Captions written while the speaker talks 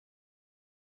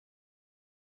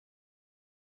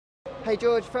Hey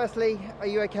George, firstly, are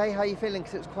you okay? How are you feeling?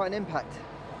 Because it was quite an impact.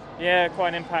 Yeah, quite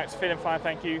an impact. Feeling fine,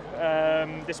 thank you.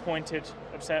 Disappointed,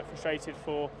 upset, frustrated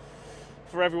for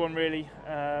everyone really.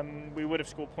 We would have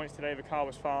scored points today. The car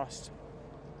was fast,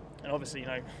 and obviously,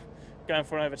 going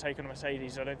for an overtake on a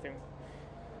Mercedes, I don't think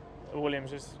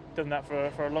Williams has done that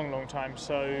for a long time.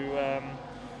 So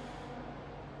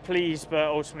pleased, but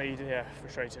ultimately, yeah,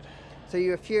 frustrated. So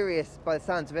you were furious by the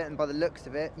sounds of it and by the looks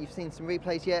of it. You've seen some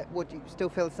replays yet. Would you still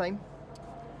feel the same?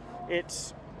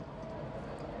 It's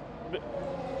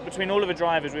between all of the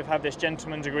drivers, we've had this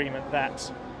gentleman's agreement that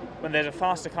when there's a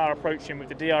faster car approaching with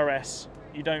the DRS,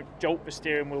 you don't jolt the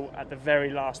steering wheel at the very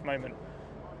last moment.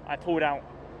 I pulled out.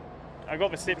 I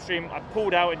got the slipstream, I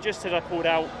pulled out, and just as I pulled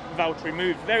out, Valtteri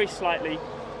moved very slightly,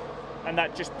 and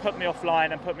that just put me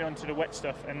offline and put me onto the wet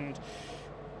stuff. And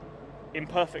in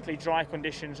perfectly dry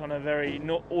conditions on a very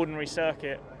not ordinary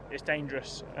circuit, it's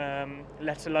dangerous,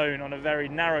 let alone on a very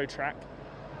narrow track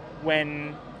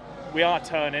when we are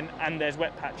turning and there's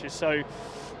wet patches. So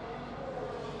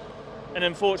an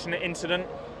unfortunate incident,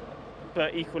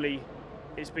 but equally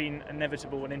it's been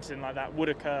inevitable. An incident like that would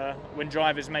occur when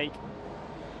drivers make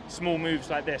small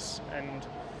moves like this, and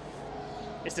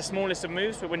it's the smallest of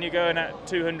moves, but when you're going at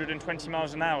 220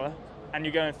 miles an hour and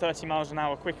you're going 30 miles an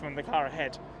hour quicker than the car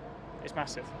ahead, it's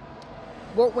massive.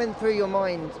 What went through your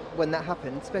mind when that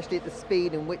happened, especially at the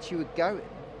speed in which you were going?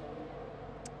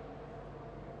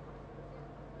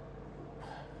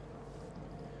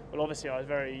 Well, obviously I was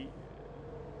very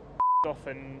off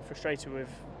and frustrated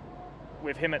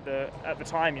with him at the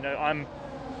time. I'm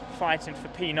fighting for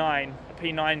P9. A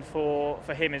P9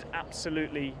 for him is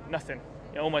absolutely nothing,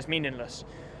 almost meaningless.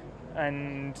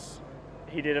 And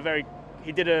he did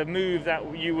a move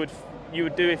that you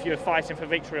would do if you were fighting for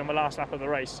victory on the last lap of the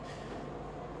race.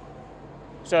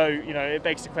 So it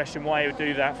begs the question why he would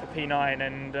do that for P9,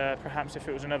 and perhaps if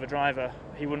it was another driver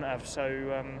he wouldn't have.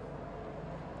 So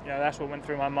that's what went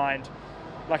through my mind.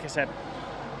 Like I said,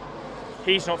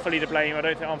 he's not fully to blame. I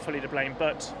don't think I'm fully to blame,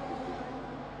 but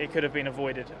it could have been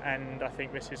avoided, and I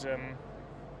think this is a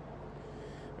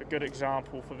good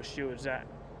example for the stewards that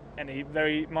any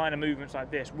very minor movements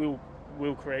like this will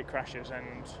create crashes,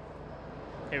 and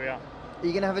here we are. Are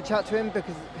you going to have a chat to him,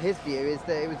 because his view is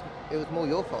that it was more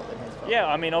your fault than his fault? Yeah,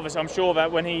 I mean, obviously, I'm sure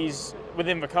that when he's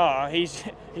within the car, he's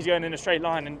going in a straight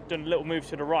line and done a little move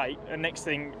to the right, and next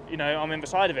thing, I'm in the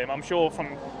side of him. I'm sure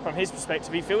from his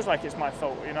perspective, he feels like it's my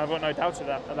fault. I've got no doubt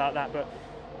about that. But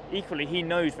equally, he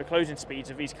knows the closing speeds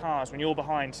of these cars when you're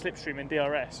behind slipstream and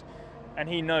DRS, and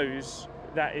he knows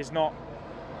that is not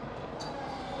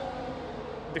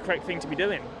the correct thing to be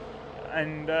doing.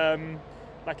 And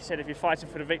like I said, if you're fighting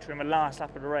for the victory in the last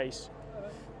lap of the race,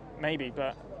 maybe,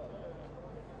 but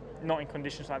not in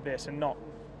conditions like this, and not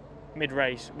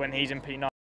mid-race when he's in P9.